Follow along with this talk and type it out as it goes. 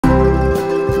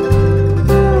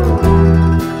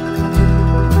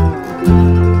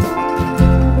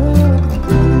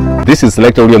This is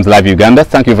Selector Williams Live Uganda.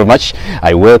 Thank you very much.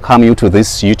 I welcome you to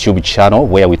this YouTube channel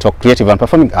where we talk creative and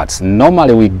performing arts.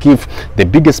 Normally we give the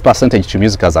biggest percentage to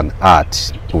music as an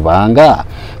art. Kubanga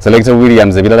Selector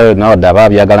Williams ebirala na daba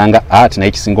byagalanga art na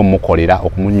ekisingo mukolera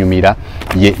okumunyumira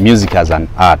ye music as an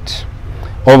art.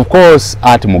 Of course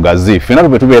art mugazi.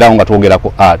 Fena tubeera nga twogera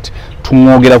ku art.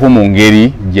 Tumwogera ko mu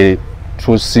ngeri je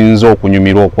tusinzo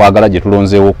okunyumirwa okwagala gye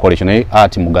tulonzeewo okukolesha naye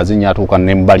art mugazi nnyo atuuka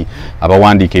n'embali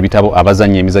abawandiika ebitabo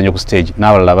abazannya emizannyo ku stage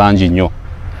n'abalala bangi nnyo.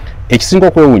 Ekisinga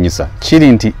okwewuunyisa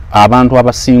kiri nti abantu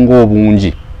abasinga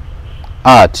obungi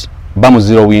art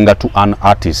bamuzirowinga to an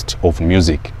artist of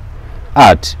music.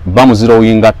 Art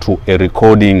bamuzirowinga to a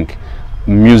recording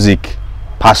music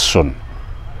person.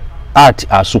 Art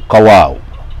asukka waawo.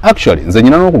 Actually nze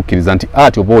nyina n'okukkiriza nti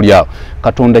art oba oli awo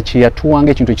Katonda kye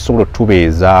yatuwanga ekintu ekisobola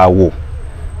otubeezaawo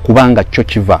kubanga kyo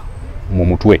kiva mu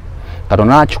mutwe.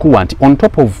 Katonda akikuwa nti on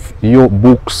top of your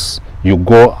books you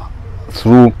go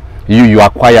through you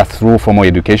acquire through formal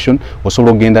education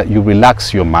osobola ogenda you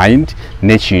relax your mind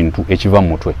n'ekintu ekiva mu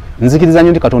mutwe. Nzikiriza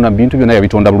nnyo nti Katonda bintu byonna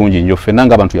yabitonda bulungi nnyo ffenna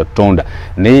nga abantu yatonda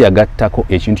naye yagattako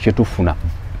ekintu kye tufuna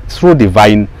through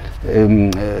divine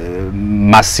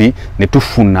mercy ne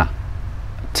tufuna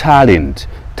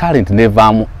talent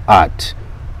nevaamu art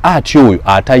oyo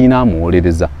atayina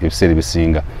amuwolereza ebiseera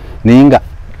ebisinga naye nga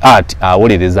art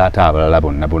awolereza ate abalala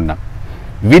bonna.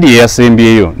 Video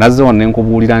yasembyeyo nazze wano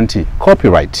nenkubuulira nti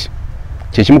copyright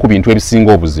kyekimu ku bintu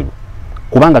ebisinga obuzibu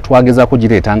kubanga twagezaako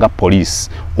gireetanga police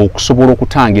okusobola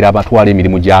okutangira abatwala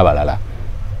emirimu gy'abalala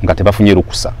nga tebafunye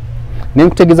lukusa.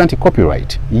 Nenkutegeeza nti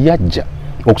copyright yajja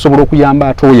okusobola okuyamba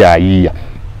ate oyo ayiiya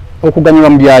okuganyulwa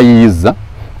mu byayiiza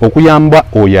okuyamba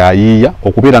oyo ayiiya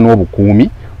okubeera n'obukuumi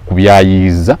ku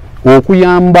byayiiza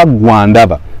okuyamba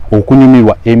gwandaba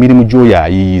okunyumirwa emirimu gy'oyo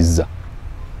ayiiza.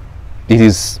 It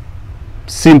is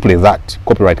simply that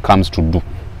copyright comes to do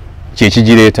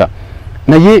kyekigireeta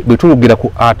naye bwe tulugera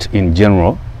ku art in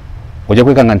general ojja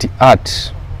kwekanga nti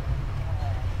art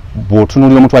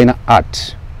bw'otunuulira omuntu alina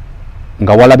art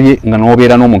nga walabye nga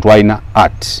n'obeera n'omuntu alina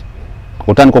art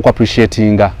otandika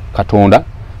okwapreciatinga Katonda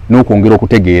n'okwongera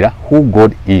okutegeera who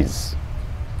God is,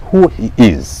 who he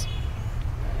is.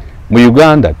 Mu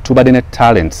Uganda tubadde ne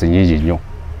talents nyingi nnyo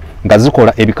nga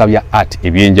zikola ebika bya art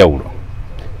ebyenjawulo.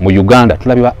 Mu Uganda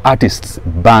tulabye ba artists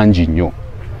bangi nnyo.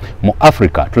 Mu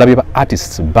Africa tulabye ba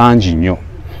artists bangi nnyo.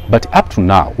 But up to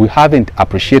now we haven't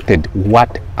appreciated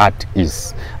what art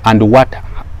is and what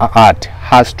art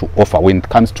has to offer when it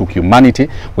comes to humanity,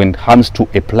 when it comes to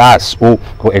a plus or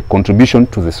a contribution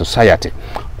to the society.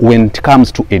 When it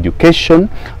comes to education,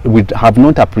 we have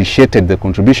not appreciated the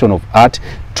contribution of art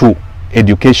to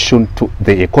education, to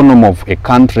the economy of a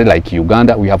country like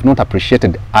Uganda. We have not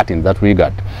appreciated art in that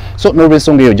regard. So no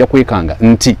resonga yo jakwekanga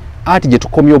nti art gye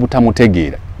tukomye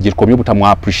obutamutegeera, gye tukomye obutamu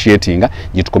appreciatinga,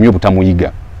 gye tukomye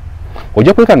obutamuyiga.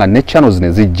 Ojja kwekanga ne channels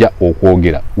ne zijja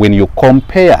okwogera when you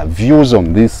compare views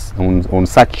on this on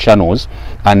such channels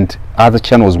and other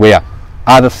channels where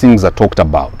other things are talked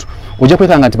about. Ojja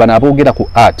kwekanga nti bana aboogera ku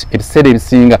art ebiseera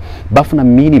ebisinga bafuna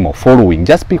minimal following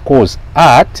just because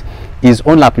art is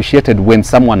only appreciated when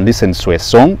someone listens to a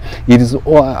song.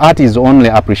 Art is only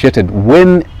appreciated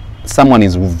when someone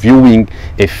is viewing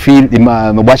a film,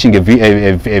 watching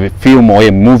a film or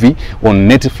a movie on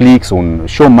Netflix, on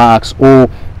Showmax or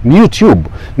YouTube.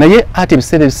 Naye art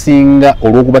ebiseera ebisinga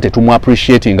olw'okuba tetumu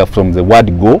appreciating from the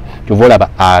word go kyova olaba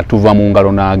atuva mu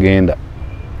ngalo n'agenda.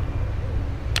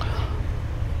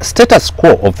 Status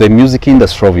quo of the music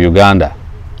industry of Uganda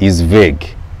is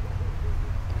vague.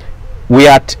 We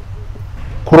are at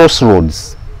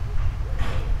crossroads.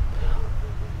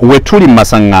 We tuli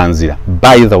masanganzira.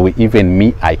 By the way, even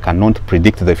me, I cannot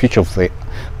predict the future of the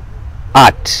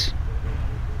art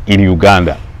in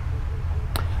Uganda.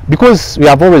 Because we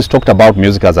have always talked about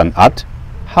music as an art.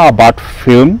 How about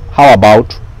film? How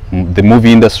about the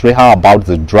movie industry? How about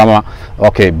the drama?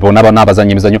 Okay,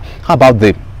 how about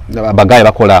the bagaya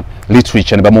bakola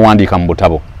literature ne bamuwandiika mu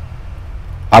butabo?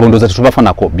 Abo ndoza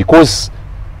tetubafanako because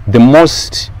the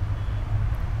most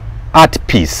art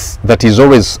piece that is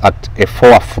always at a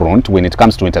forefront when it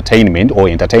comes to entertainment or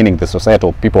entertaining the society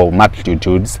of people of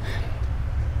multitudes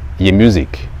is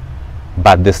music.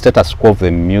 But the status quo of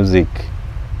the music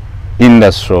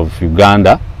industry of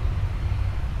Uganda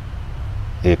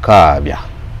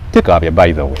tekabya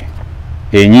by the way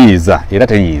enyiiza era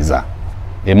tenyiiza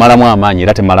emalamu amaanyi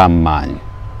era temalamu maanyi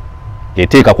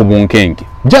eteeka ku bunkenke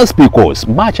just because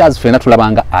much as fena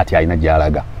tulabanga art alina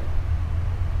gyalaga.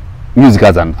 Music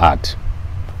as an art,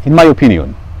 in my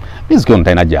opinion, music on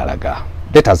taina gyalaga.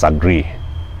 Let us agree.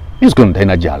 Music on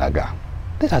taina gyalaga.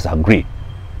 Let us agree.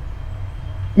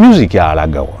 Music ya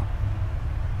alagawa.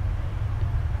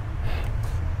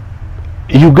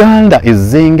 Uganda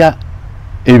ezenga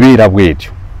ebeera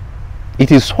bwetyo.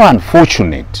 It is so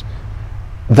unfortunate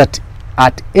that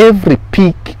at every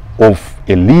peak of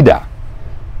a leader,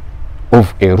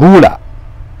 of a ruler,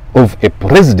 of a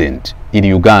president in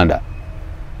Uganda,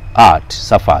 art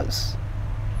suffers.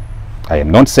 I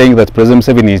am not saying that President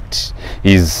Museveni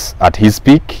is at his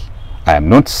peak. I am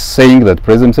not saying that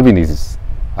President Museveni is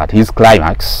at his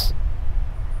climax.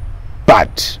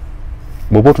 But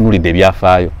bw'oba otunuulidde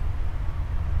ebyafaayo,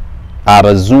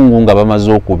 abazungu nga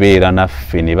bamaze okubeera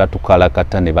naffe ne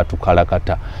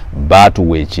batukalakata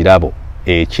baatuwa ekirabo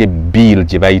eky'ebbill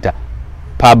gye bayita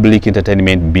Public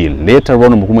Entertainment Bill. Later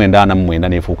on mu 1999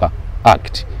 neefuuka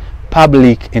Act.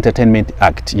 Public Entertainment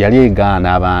Act yali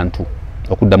egaana abantu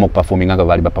okuddamu okuperforminga nga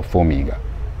baali baperforminga.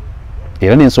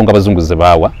 Era n'ensonga abazungu ze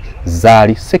baawa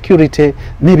zaali security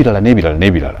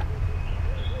n'ebirala.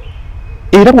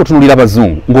 Era bw'otunuulira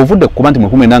abazungu ng'ovudde ku kuba nti mu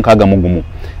 1961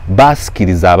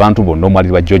 baasikiriza abantu bonna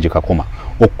omwali wa George Kakoma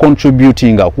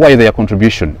okucontributinga okuwayo their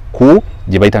contribution ku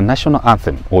gye bayita National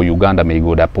Anthem o Uganda May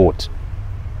God Port.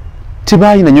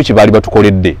 Tibaayina nnyo kye baali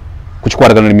batukoledde ku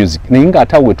kikwatagano ne music, naye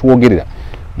ng'ate awo wetuwogerera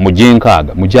mu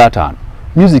gy'enkaaga mu gy'ataano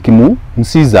music mu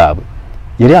nsi zaabwe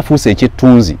yali afuuse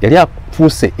ekyettunzi, yali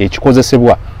afuuse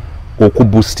ekikozesebwa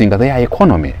okuboostinga their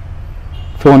economy.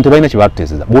 Ffe tebalina kye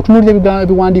baatuteeseza. Bw'otunuulira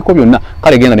ebiwandiiko byonna,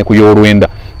 kale genda ne ku y'olwenda.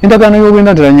 Endagaano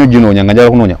y'olwenda ntera nnyo ginoonya nga njala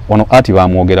kunoonya ono ati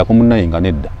baamwogerako munnaye nga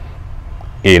nedda.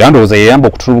 Era ndowooza yeyamba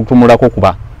okututumulako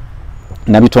kuba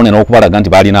nabitone n'okubalaga nti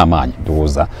baalina amaanyi.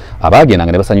 Ndowooza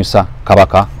abaagendanga ne basanyusa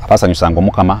Kabaka, abaasanyusanga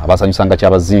Omukama, abaasanyusanga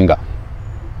Kyabazinga.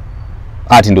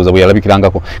 Ati ndowooza bwe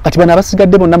yalabikirangako. Kati bano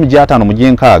abasigadde bonna mu gy'ataano mu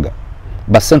gy'enkaaga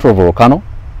ba Central Volcano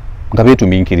nga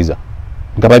beetuminkiriza,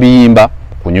 nga babiyimba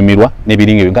kunyumirwa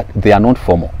n'ebiringa ebyo nga they are not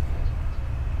formal.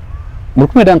 Mu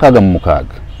 1966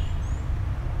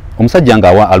 omusajja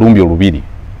nga alumbye olubiri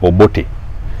Obote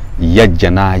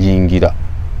yajja n'ayingira.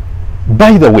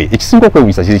 By the way, ekisinga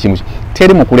okwewunyisa kiri kimu,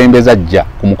 teri mukulembeza ajja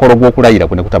ku mukolo gw'okulayira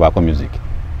kwe ne kutabaako music,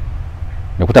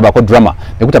 ne kutabaako drama,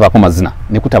 ne kutabaako mazina,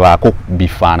 ne kutabaako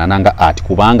bifaanana nga art,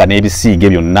 kubanga n'ebisiige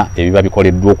byonna ebiba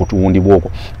bikoleddwa okutundibwa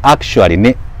okwo actually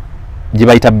ne gye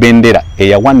bayita bendera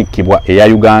eyawanikibwa eya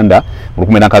Uganda mu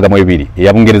 1962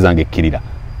 eya Bungereza ng'ekkirira.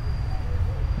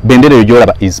 Bendera eyo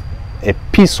gy'olaba is a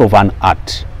piece of an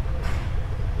art.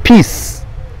 Peace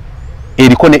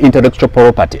eriko ne intellectual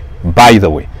property. By the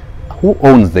way, who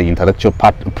owns the intellectual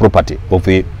property of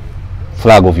the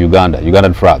flag of Uganda,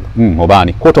 Ugandan flag?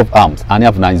 Obani, coat of arms, ani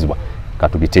avunanyizibwa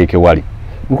katubiteeke wali.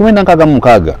 Mu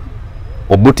 1966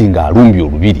 Obote nga alumbye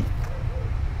olubiri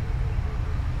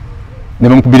ne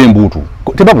bamukubira embuutu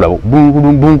tebabula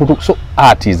bungutu. So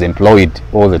art is employed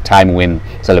all the time when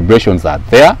celebrations are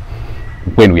there,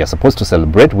 when we are supposed to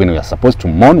celebrate, when we are supposed to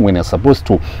mourn, when we are supposed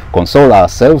to console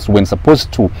ourselves, when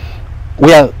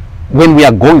we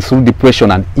are going through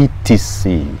depression and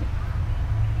etc.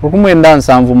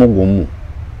 1971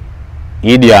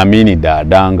 Idi Amini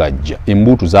daadanga ajja,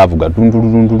 embuutu zaavuga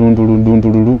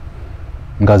dundululundulundulundululu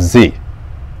nga ze.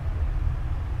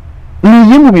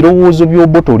 Naye mu birowoozo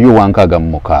by'Obote oli owankaaga mu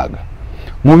mukaaga,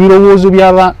 mu birowoozo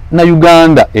by'aba na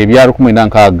Uganda ebya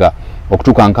 1960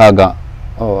 okutuuka nkaaga,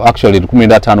 actually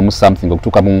 15 mu something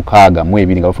okutuuka mu nkaaga mu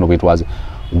ebiri nga bafuna obwetwaze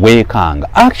weekanga.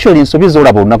 Actually ensobi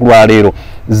z'olaba olunaku lwa leero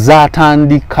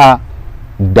zaatandika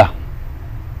dda.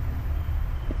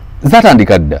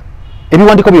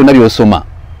 Ebiwandiiko byonna by'osoma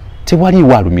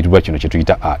tewaliwo alumirirwa kino kye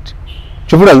tuyita art.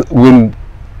 Kyovula when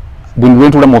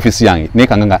went to mu office yange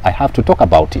nekanga I have to talk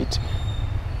about it.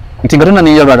 Nti nga tonna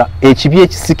neeyalala ekibi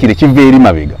ekisikire kiva eri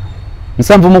mabega.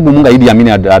 Nsanvu mugumu nga Idi Amin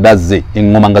adazze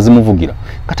engoma nga zimuvugira.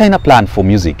 Katalina plan for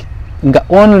music. Nga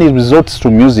only resorts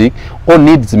to music or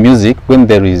needs music when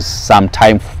there is some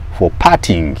time for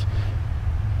partying.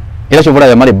 Era kyovula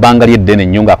yamala ebbanga ly'eddene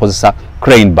nnyo ng'akozesa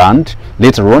Crane Band.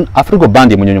 Later on Africa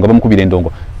Band emunyonyo nga bamukubira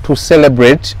endongo to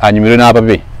celebrate anyumirwe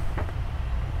n'ababe.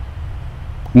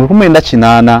 Mu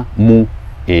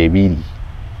 1982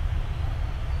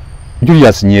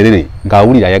 Julius Nyerere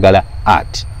ng'awulira ayagala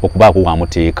art okubaako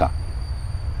wamuteeka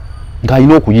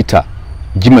ng'alina okuyita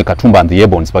Jimmy Katumba and the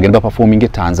Ebons bagenda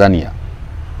performing Tanzania.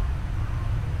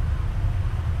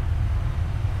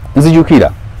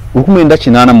 Nzijukira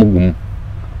 1981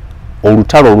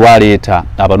 olutalo olwaleeta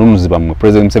abanunuzi bammwe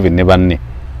President Museveni ne banne.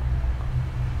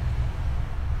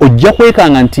 Ojja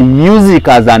kwekanga nti music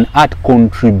as an art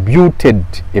contributed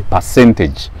a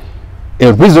percentage,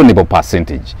 a reasonable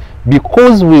percentage,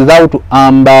 because without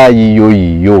amba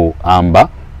yiyo amba,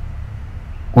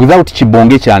 without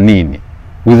chibonge cha nini,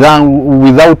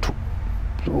 without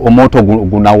omoto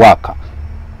gunawaka,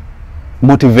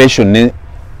 motivation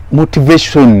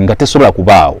nga tesobola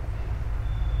kubaawo.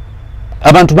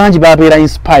 abantu bangi babeera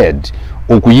inspired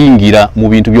okuyingira mu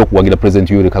bintu by'okuwagira President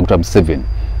Yoweri Kaguta Museveni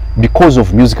because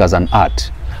of music as an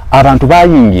art. Abantu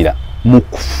bayingira mu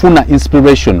kufuna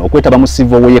inspiration okwetaba mu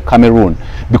civil war ye Cameroon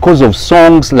because of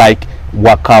songs like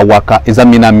Waka Waka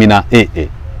Ezamina Mina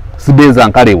Sibeza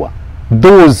Nkalewa.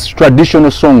 Those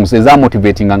traditional songs are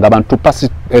motivating abantu to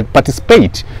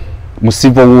participate mu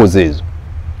civil wars ezo.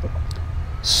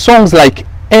 Songs like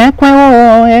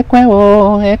ekwewo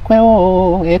ekwewo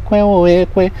ekwewo ekwewo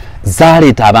ekwe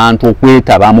zaleta abantu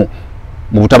okwetabamu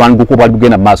mu butabanguko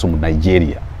bwagenda maaso mu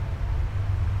Nigeria.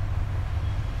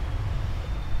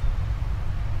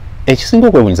 Ekisinga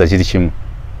okwewunyiza kiri kimu,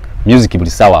 music buli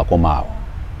sawa akomaawo.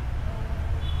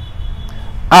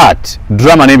 Art,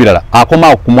 drama n'ebirala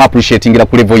akomaawo kumu appreciatingira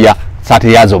ku level ya 30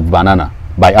 Years of Banana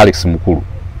by Alex Mukulu.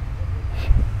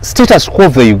 Status quo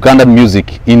of the Ugandan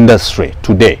music industry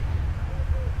today,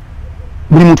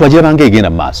 buli muntu ajabanga egenda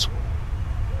maaso.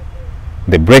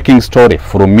 The breaking story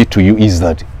from me to you is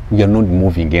that we are not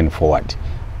moving again forward.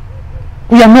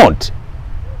 We are not.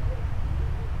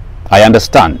 I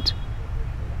understand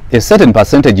a certain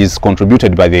percentage is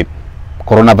contributed by the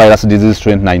coronavirus disease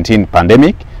 2019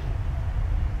 pandemic,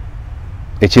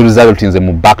 which resulted in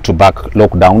the back-to-back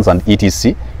lockdowns and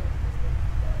etc.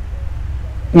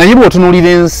 Naye bw'otunuulira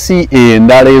ensi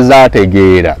endala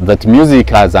ezaategeera that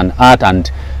music as an art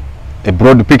and a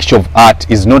broad picture of art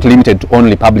is not limited to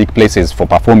only public places for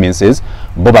performances,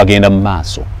 bo bagenda mu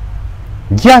maaso.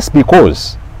 Just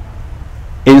because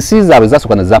ensi zaabwe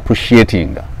zasooka ne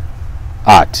appreciating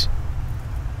art.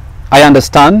 I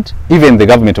understand, even the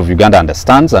government of Uganda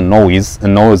understands and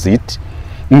knows it,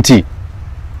 nti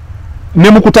ne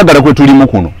mu kutagala kwe tulimu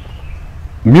kuno,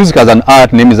 music as an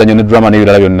art n'emizannyo ne drama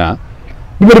n'ebirala byonna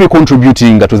bibere be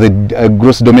contributing to the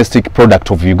gross domestic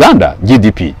product of Uganda,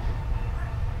 GDP.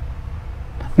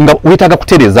 Nga wetaaga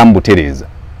kutereeza mu butereeza.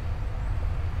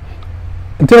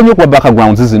 Ntera nnyo kuba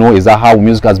backgrounds zino is how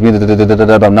music has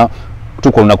been now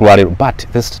tukolona ku lwaleero, but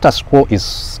the status quo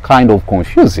is kind of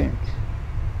confusing.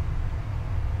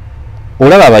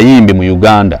 Olaba abayimbi mu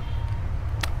Uganda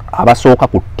abasooka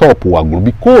ku top waggulu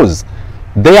because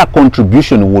their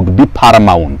contribution would be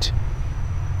paramount.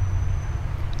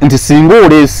 Nti singa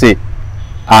oleese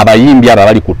abayimbi abo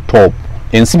abali ku top,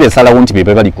 ensi besalawo nti be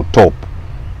bali ku top,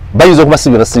 bayinza okuba si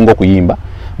be basinga okuyimba,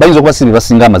 bayinza okuba si be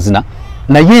basinga amazina,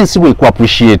 naye ensi bwe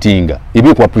appreciatinga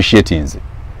ebi ku appreciatinze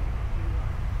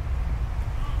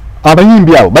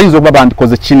abayimbi abo bayinza okuba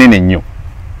bandikoze kinene nnyo,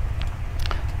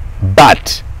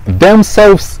 but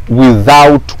themselves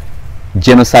without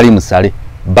genocide musale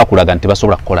bakulaga nti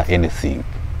basobola kukola anything.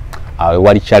 Awe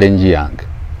wali challenge yange.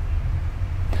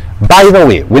 By the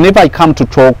way, whenever I come to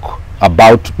talk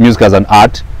about music as an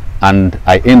art and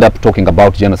I end up talking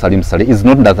about genocide musale, it's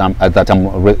not that I'm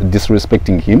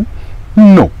disrespecting him.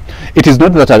 No, it is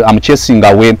not that I'm chasing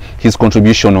away his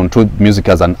contribution onto music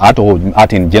as an art or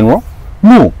art in general.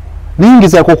 No,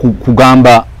 ningizako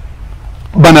kugamba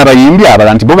bana bayimbi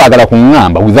abala nti bo bagala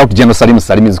kungamba without genocide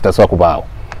musale music tasobola kubaawo.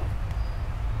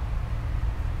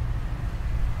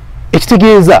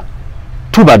 Ekitegeeza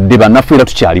tubadde banafu era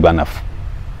tukyali banafu.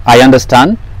 I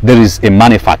understand there is a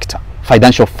money factor,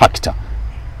 financial factor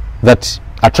that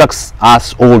attracts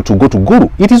us all to go to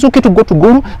Gulu. It is okay to go to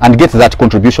Gulu and get that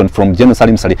contribution from genocide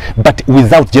musale, but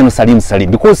without genocide musale,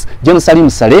 because genocide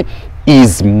musale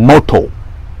is mortal.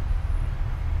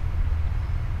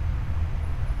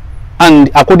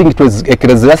 And according to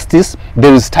Ecclesiastes,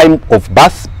 there is time of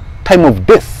birth, time of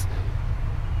death.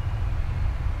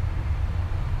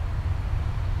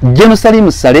 Genocide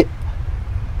musale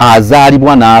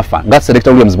azaalibwa n'afa nga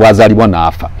Selector Williams bw'azaalibwa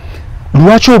n'afa.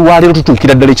 Lwaki olwaleero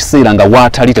tutuukira ddala ekiseera nga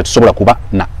waatali tetusobola kuba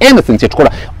na anything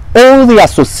kyetukola? All the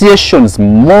associations,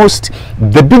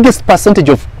 the biggest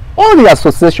percentage of all the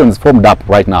associations formed up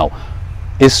right now,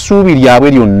 essuubi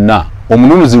lyabwe lyonna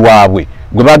omununuzi waabwe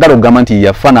gwe baagala okugamba nti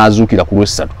yafa n'azuukira ku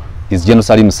Lwesatu is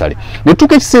genocide musale. Ne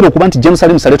tutuuka ekiseera okuba nti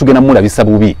genocide musale tugenda mulabisa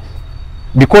bubi,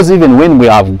 because even when we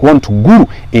have gone to Gulu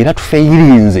era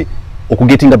tufeeyirinze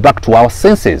okugetting back to our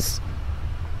senses.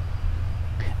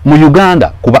 Mu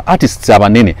Uganda kuba artists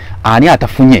abanene ani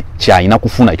atafunye kyayina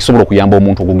kufuna ekisobola okuyamba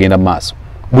omuntu okugenda mu maaso,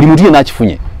 buli muntu yenna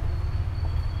akifunye.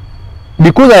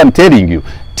 Because I am telling you,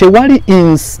 tewali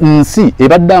nsi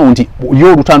ebaddawo nti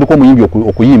yo olutandika omuyimbi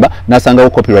okuyimba n'asangawo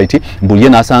copyright, buli ye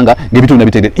n'asanga ng'ebintu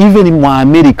nabitegeera. Even mu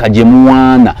America gye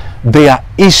muwaana, there are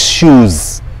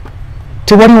issues.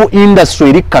 Tewaliwo industry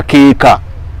eri kakeeka.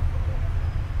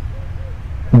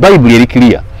 Bible eri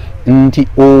clear nti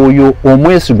oyo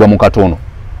omwesigwa mu katono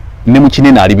ne mu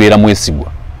kinene alibeera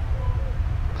mwesigwa.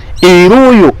 Era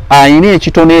oyo ayina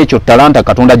ekitono ekyo talanta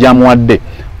Katonda gy'amuwadde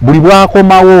buli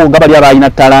bwakomawo nga bali abalina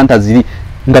talanta ziri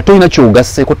nga tolina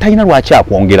kyogasseko talina lwaki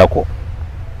akwongerako.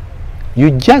 You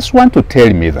just want to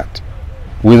tell me that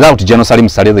without General Salim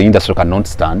Saleh the industry cannot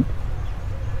stand?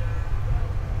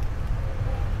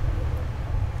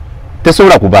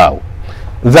 Tesobola kubaawo.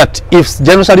 That if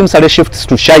General Salim Saleh shifts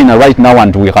to China right now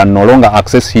and we can no longer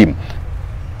access him,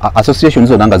 associations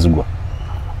zonanga zigwa.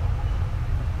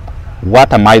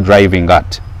 What am I driving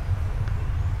at?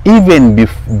 Even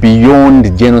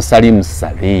beyond General Salim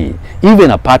Saleh,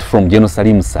 even apart from General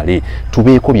Salim Saleh,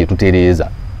 tubeeko bye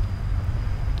tutereeza.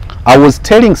 I was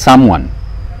telling someone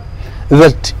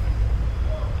that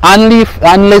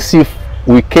unless if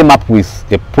we came up with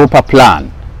a proper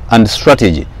plan and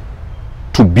strategy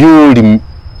to build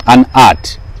an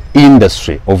art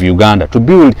industry of Uganda, to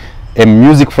build a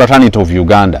music fraternity of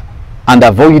Uganda, and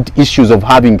avoid issues of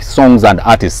having songs and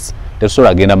artists, that's all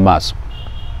again a mass.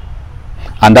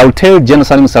 And I'll tell General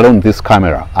Salim Saleh on this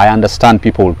camera, I understand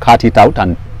people will cut it out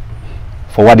and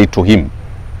forward it to him.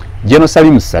 General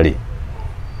Salim Saleh,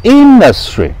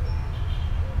 industry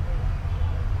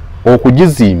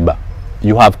okujizimba,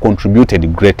 you have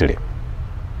contributed greatly.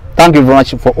 Thank you very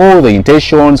much for all the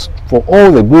intentions, for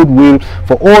all the goodwill,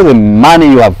 for all the money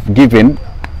you have given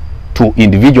to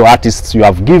individual artists, you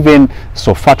have given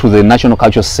so far to the National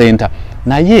Cultural Center.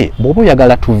 Naye bw'oba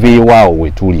oyagala tuveewaawo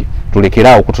we tuli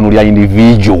tulekeraawo kutunuulira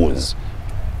individuals,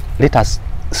 let us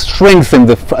strengthen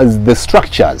the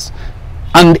structures.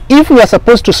 And if we are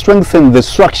supposed to strengthen the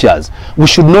structures, we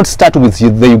should not start with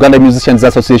the Uganda Musicians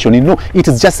Association. You know, it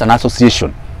is just an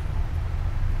association.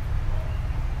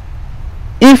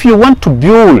 If you want to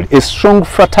build a strong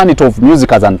fraternity of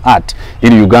music as an art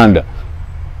in Uganda,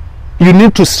 you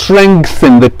need to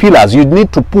strengthen the pillars. You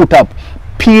need to put up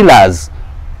pillars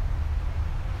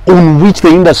on which the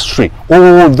industry,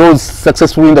 all those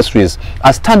successful industries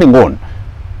are standing on.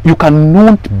 You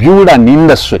cannot build an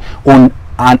industry on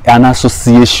an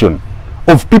association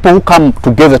of people who come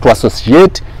together to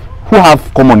associate, who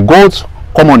have common goals,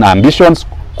 common ambitions,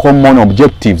 common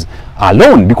objectives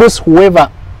alone, because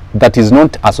whoever that is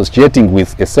not associating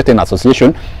with a certain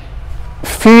association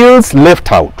feels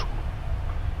left out.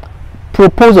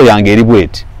 Proposal yange eri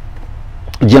bweti,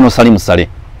 General Salim Saleh,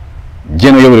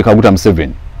 General Yoweri Kaguta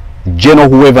Museveni, General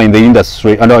whoever in the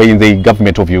industry and in the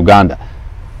government of Uganda,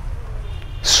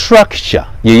 structure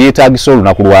ye yeetagisa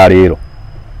olunaku lwa leero.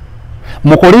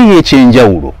 Mukole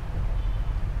ekyenjawulo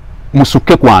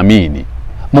musukke ku Amini,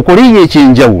 mukole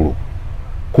ekyenjawulo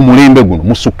ku mulembe guno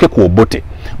musukke ku Obote,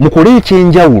 mukole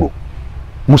ekyenjawulo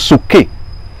musukke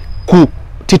ku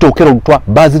Tito Okero Lutwa,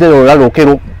 Bazilero Lalo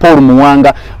Okero, Paul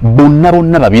Muwanga,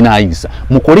 bonna babinaayisa.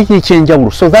 Mukole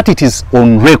ekyenjawulo so that it is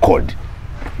on record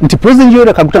nti President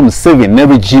Yoweri Kaguta Museveni ne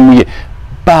regime ye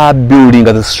by building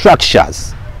the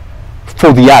structures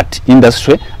for the art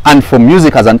industry and for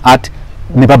music as an art,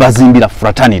 ne babazimbira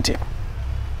fraternity.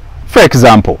 For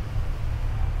example,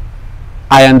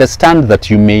 I understand that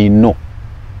you may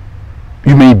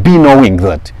be knowing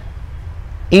that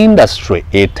industry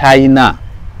etaina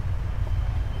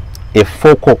a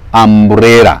focal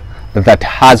umbrella that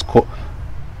has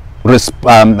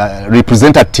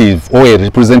representative or a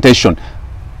representation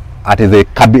at the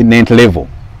cabinet level.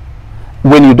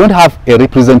 When you don't have a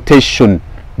representation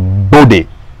body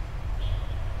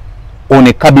on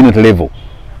a cabinet level,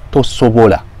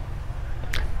 tosobola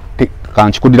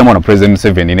kanchikudira mwana President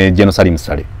Museveni ne General Salim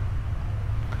Saleh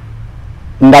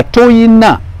nga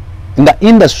toyina nga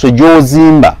industry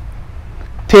gyozimba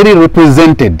teri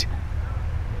represented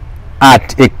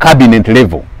at a cabinet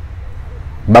level,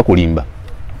 bakulimba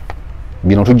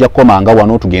bino tujja komanga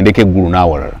wano tugendeke Gulu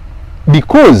n'awalala,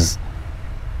 because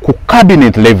ku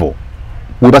cabinet level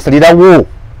webasalirawo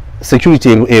security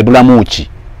ebulamu ki,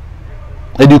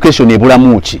 education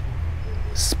ebulamu ki,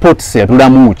 sports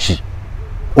ebulamu ki,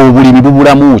 obulimi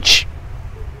bubulamu ki,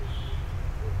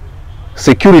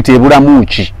 security ebulamu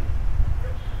ki.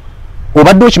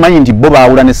 Obadde okimanyi nti bo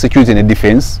baawula ne security ne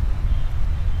defense?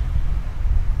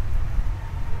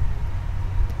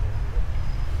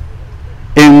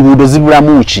 Enguudo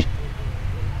zibulamu ki,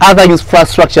 other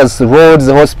infrastructures, roads,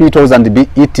 hospitals and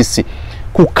etc.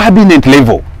 ku cabinet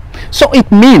level. So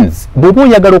it means bw'oba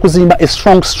oyagala okuzimba a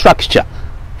strong structure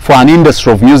for an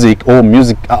industry of music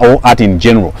or art in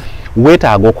general,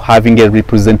 weetaaga having a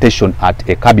representation at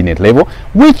a cabinet level,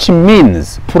 which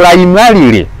means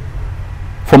primarily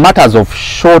for matters of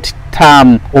short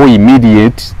term or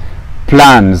immediate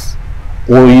plans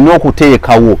olina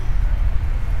okuteekawo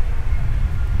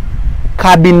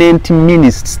cabinet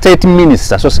minister, state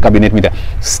minister, so cabinet minister,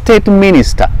 state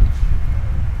minister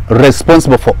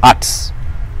responsible for arts.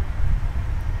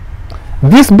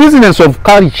 This business of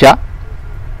culture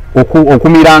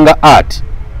okumiranga art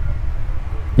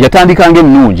yatandikanga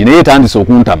ennungi naye etandise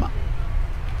okuntama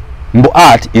mbu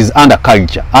art is under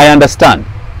culture. I understand,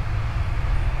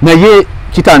 naye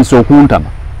kitandise okuntama.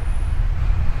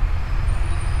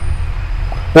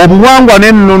 Obuwangwa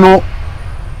n'ennono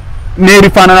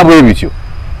n'ebifaanana bwe bityo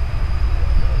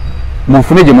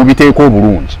mufune gye mubiteeka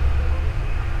obulungi,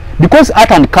 because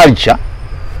art and culture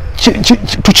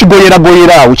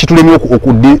tukigoyeragoyera awo kitulemye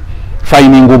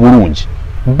okudefininga obulungi.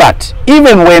 But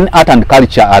even when art and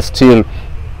culture are still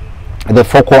the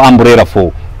focal umbrella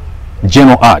for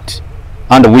general art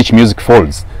under which music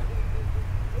falls,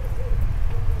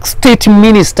 state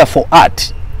minister for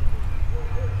art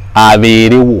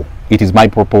abeerewo. It is my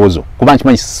proposal. Kuba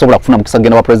nkimanyi sisobola kufuna mukisa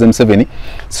genda wa President Museveni,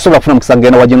 sisobola kufuna mukisa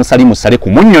genda wa General Salim Saleku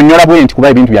munnyonnyola bwe nti kuba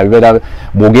ebintu bya bibeera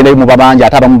bwogenda mu babanja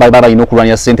ate abamu baba balina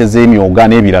okulwanya ssente z'emyoga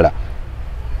n'ebirala.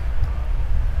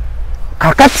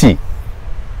 Kakati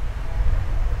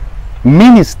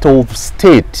Minister of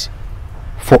State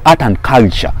for Art and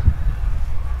Culture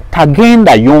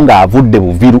tagenda yonga avudde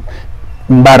buviru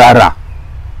mbarara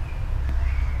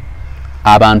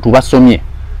abantu basomye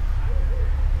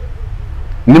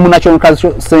ni mu National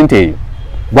Cultural Center eyo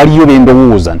waliyo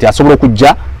bendowooza nti asobola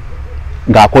okujja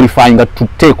nga qualifying to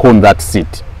take on that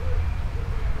seat.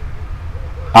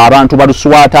 Abantu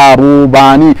baluswata abo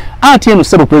bani ati eno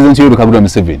sebo President Yoweri Kaguta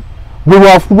Museveni bwe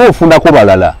wafuba ofundako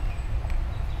balala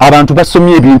abantu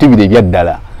basomye ebintu bire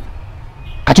ebyaddala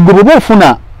kati gwe bwe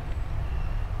ofuna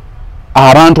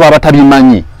abantu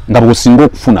abatabimanyi nga bwosinga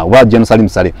okufuna wa General Salim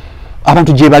Sale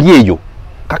abantu gye bali eyo.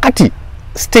 Kakati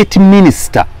State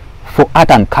Minister for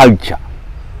Art and Culture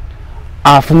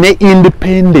afune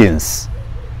independence,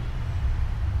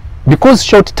 because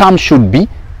short term should be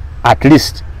at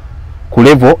least ku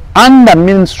level under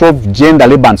Ministry of Gender,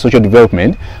 Labour and Social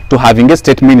Development to having a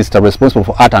state minister responsible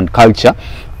for art and culture.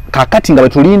 Kakati nga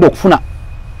betulinda okufuna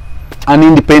an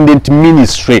independent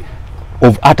ministry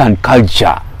of art and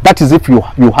culture. That is if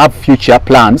you have future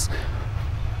plans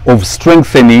of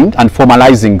strengthening and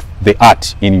formalizing the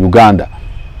art in Uganda.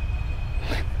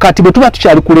 Kati bwe tuba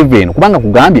tukyali ku level eno kubanga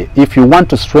kugambye if you want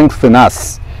to strengthen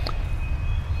us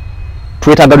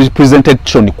twetaaga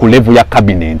representation ku level ya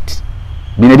cabinet.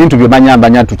 Bino ebintu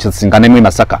byomanyambanya tukisinkanamu e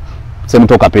Masaka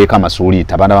semutoka peeka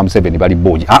masuulita abaana ba Museveni bali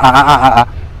boji.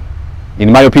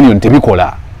 In my opinion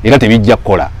tebikola era tebijja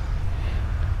kukola.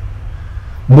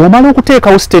 Bw'omala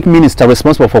okuteekawo state minister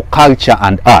responsible for culture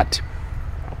and art,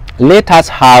 let us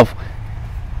have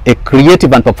a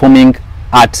creative and performing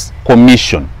arts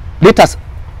commission. Let us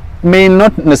may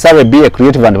not necessarily be a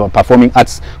creative and performing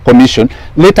arts commission.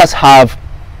 Let us have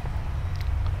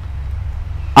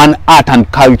an art and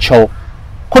culture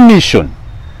commission.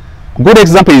 Good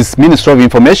example is Ministry of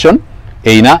Information,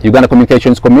 EINA, Uganda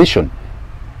Communications Commission.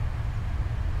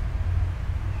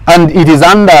 And it is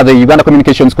under the Uganda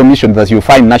Communications Commission that you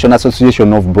find National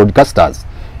Association of Broadcasters,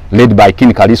 led by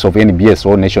King Kalis of NBS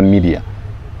or Nation Media.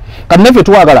 Can never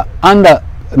to under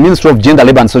Ministry of Gender,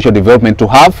 Labour and Social Development to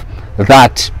have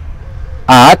that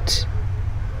Art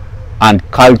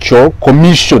and Culture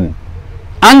Commission.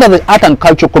 Under the Art and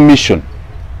Culture Commission,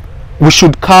 we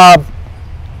should carve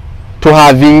to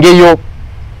having the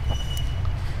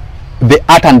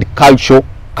Art and Culture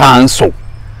Council,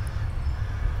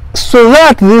 so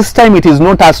that this time it is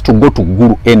not us to go to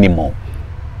Gulu anymore.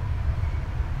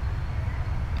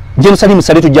 General Salim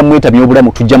Sale tujja mweta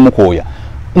byobulamu tujja mukoya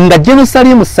nga General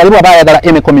Salim Sale abayagala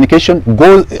eme communication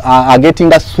go are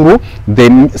getting us through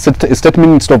the State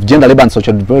Minister of Gender, Labour and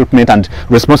Social Development and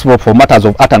responsible for matters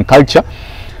of art and culture.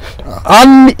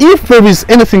 And if there is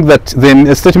anything that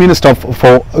the State Minister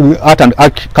for Art and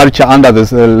Culture under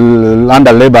the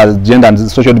under Labour, Gender and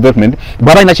Social Development,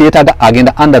 baba inachi yetaga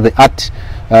agenda under the Art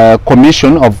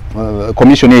Commission of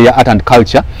Commission area Art and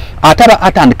Culture. Ataba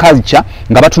Art and Culture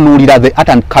nga batunulira the Art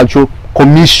and Culture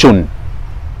Commission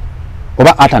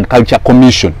oba Art and Culture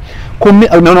Commission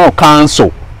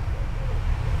Council.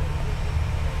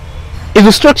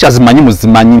 Izo structures manyi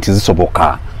muzimanyi nti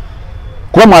zisoboka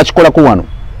kuba mwakikola ku wano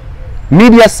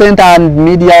media center and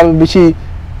media bichi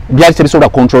byali tebisobola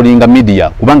controlling media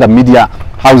kubanga media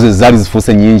houses zali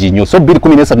zifuse nyingi nnyo. So bill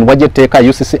 17 wajjeteka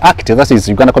UCC Act, that is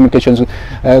Uganda Communications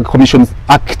Commission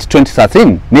Act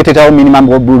 2013 netetawo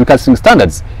minimum broadcasting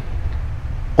standards.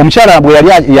 Omukyala bwe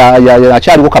yali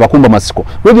akyali woka bakumba masiko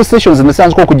radio stations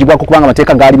nesanze ko kujibwako kubanga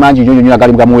mateeka gali mangi nnyo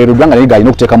gali bwamuwereddwanga naye gali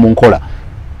n'okuteeka mu nkola.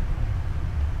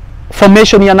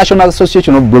 Formation ya National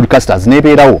Association of Broadcasters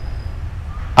nebeerawo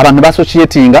abantu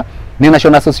bassociatinga ne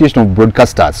National Association of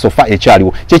Broadcasters so far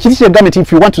ekyaliwo kyekiri kyegambye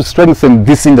if you want to strengthen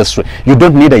this industry you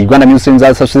don't need a Uganda Music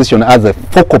Association as a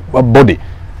focal body.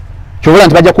 Chovola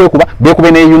nti bajja kwekuba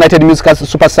beekube ne United Music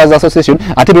Superstars Association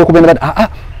ate beekube ne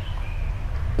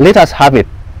let us have it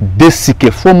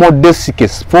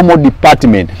formal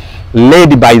department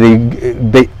led by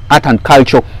the art and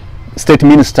culture state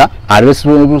minister are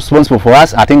responsible for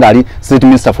us. I think are state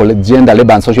minister for gender,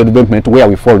 labor and social development, where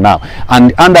we fall now.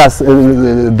 And under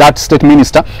that state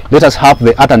minister, let us have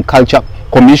the art and culture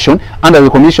commission. Under the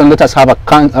commission, let us have a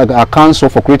council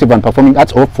for creative and performing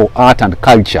arts or for art and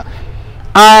culture.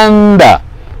 Under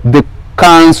the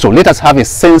council, let us have a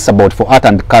censor board for art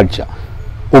and culture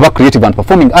over creative and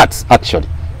performing arts, actually.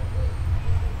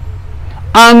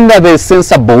 Under the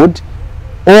censor board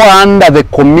or under the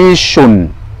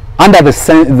commission, under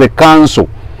the council,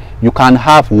 you can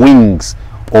have wings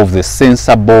of the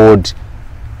censor board,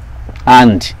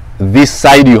 and this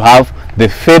side you have the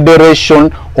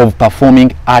Federation of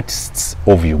Performing Artists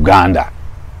of Uganda.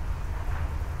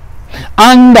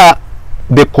 Under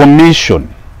the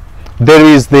commission, there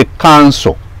is the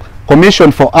council,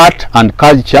 Commission for Art and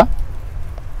Culture,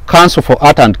 Council for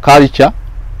Art and Culture,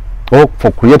 or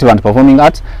for Creative and Performing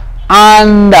Arts.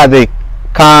 Under the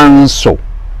council,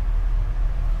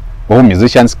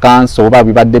 Musicians Council,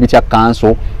 Deputy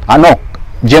Council,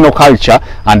 General Culture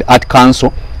and Art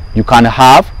Council, you can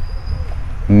have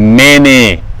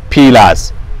many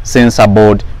pillars. Censor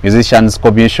board, Musicians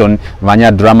Commission,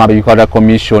 Vanya Drama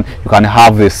Commission, you can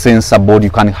have the censor board, you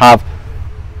can have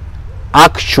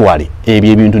actually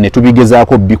ebintu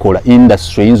netubigezako bikola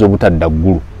industry inzo butadda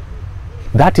Gulu.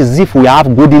 That is if we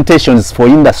have good intentions for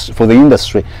the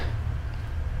industry.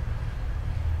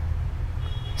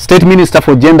 State Minister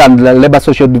for Gender and Labor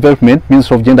Social Development,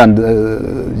 Minister of Gender and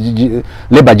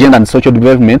Labor, Gender and Social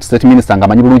Development, State Minister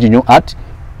ngamanyi bulungi nnyo art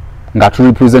nga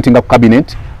representing a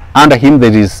cabinet. Under him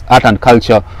there is Art and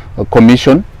Culture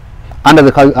Commission. Under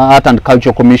the Art and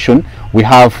Culture Commission we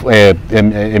have a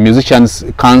Musicians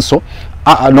Council.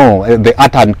 The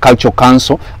Art and Culture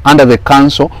Council. Under the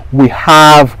council we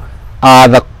have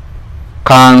other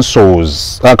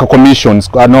councils, commissions,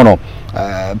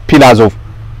 pillars of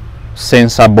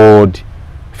Censor Board,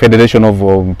 Federation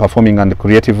of Performing and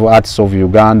Creative Arts of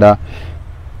Uganda,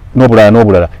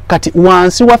 nobulala. Kati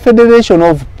wansi wa Federation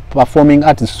of Performing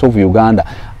Artists of Uganda,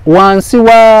 wansi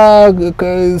wa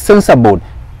Censor Board,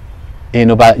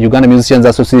 ba Uganda Musicians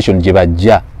Association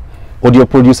jebajja, Audio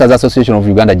Producers Association of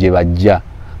Uganda jebajja,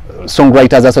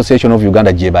 Songwriters Association of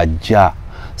Uganda jebajja,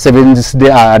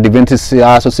 Seventh-day Adventist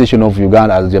Association of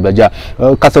Uganda jebajja,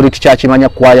 Catholic Church manya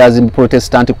choirs,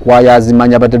 Protestant choirs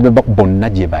manya bonna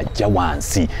jebajja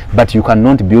wansi. But you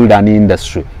cannot build an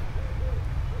industry,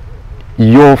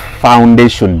 your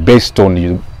foundation based on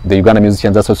the Uganda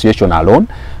Musicians Association alone,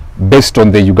 based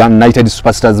on the United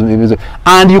Superstars,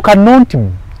 and you cannot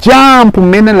jump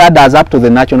many ladders up to the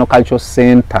National Cultural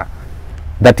Center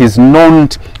that is known.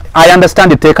 I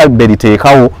understand the take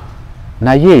beditekawo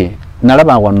naye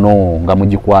nalaba wano nga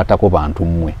mugikwatako bantu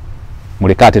mmwe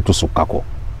mulekate tusukkako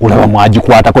olaba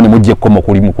mwagikwatako ne mujje komo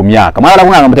kuli mu kumyaka mwala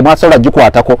bwana mutemwasola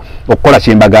gikwatako okukola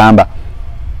kyembagamba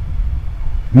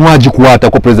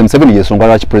mwagikwatako President 7 yesonga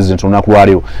lwaki President lunaku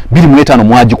lwaleero 2005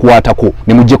 mwagikwatako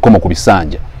ne mujje komo ku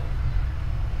bisanja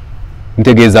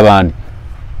ntegeeza bani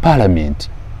Parliament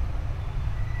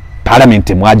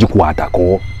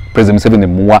mwagikwatako President 7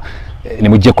 muwa ne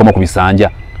mujje komo ku bisanja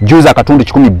juza akatundu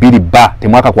 12 ba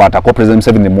temwaka kwatako President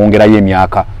 7 ne muongerayo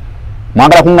emyaka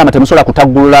mwangala kungamba temusola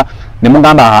kutagulula ne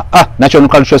mungamba National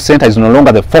Cultural Center is no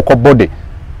longer the focal body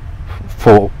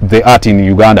for the art in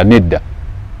Uganda. Nedda.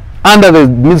 Under the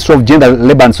Ministry of Gender,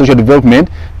 Labor and Social Development,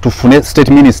 to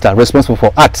State Minister responsible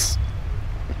for arts,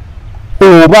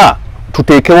 over to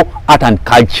take art and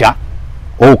culture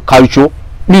or cultural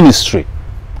ministry.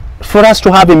 For us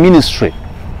to have a ministry,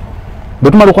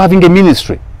 but not having a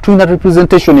ministry, to that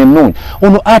representation in known.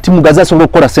 Ono art mugaza so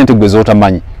kola sente gwezota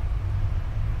manyi.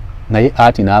 Naye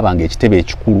art inabanga ekitebe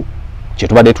ekikulu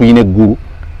kyetubadde tuyine Gulu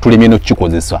tulemye no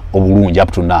kikozesa obulungi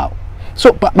up to now.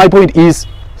 So my point is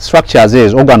structures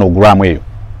is organogram eyo.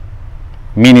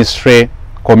 Ministry,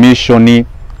 commission,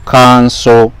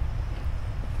 council,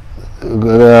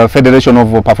 Federation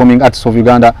of Performing Arts of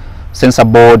Uganda, Censor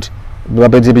Board,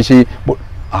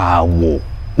 awo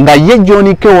nga ye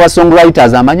John K wa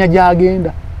songwriters amanya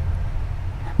jagenda.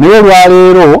 Naye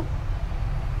lwaleero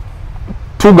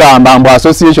tugamba mbu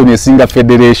association esinga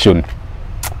federation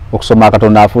okusoma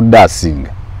akatonda afudde asinga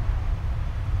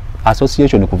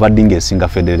association kuvadinga esinga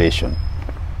federation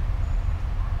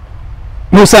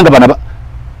musanga bana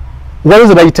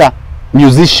walizo bayita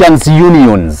musicians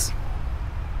unions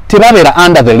tebabera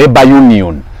under the labor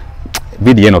union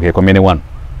video eno kekomene one.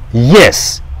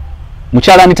 Yes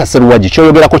mukyala Anita Seruwaji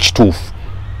kyoyogerako kituufu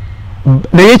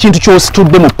naye ekintu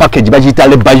kyositudde mu package bagiyita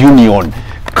labor union.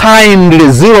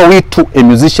 Kindly zero it to a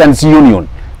musicians union,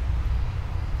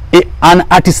 an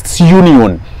artists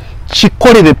union.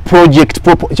 Kikolere project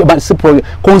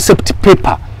concept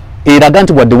paper eraga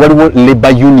nti wadde waliwo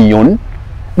labor union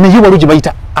naye waliwo gye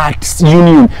bayita artists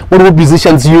union, waliwo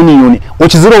musicians union,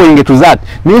 okizirowenge to that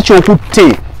naye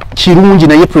kyokutte kirungi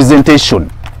naye presentation.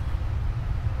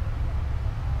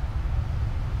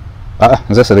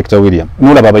 Nze Selector William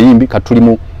nolaba abayimbi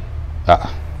katulimu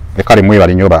ekale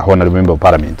mwebale nyoba honorable member of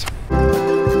parliament.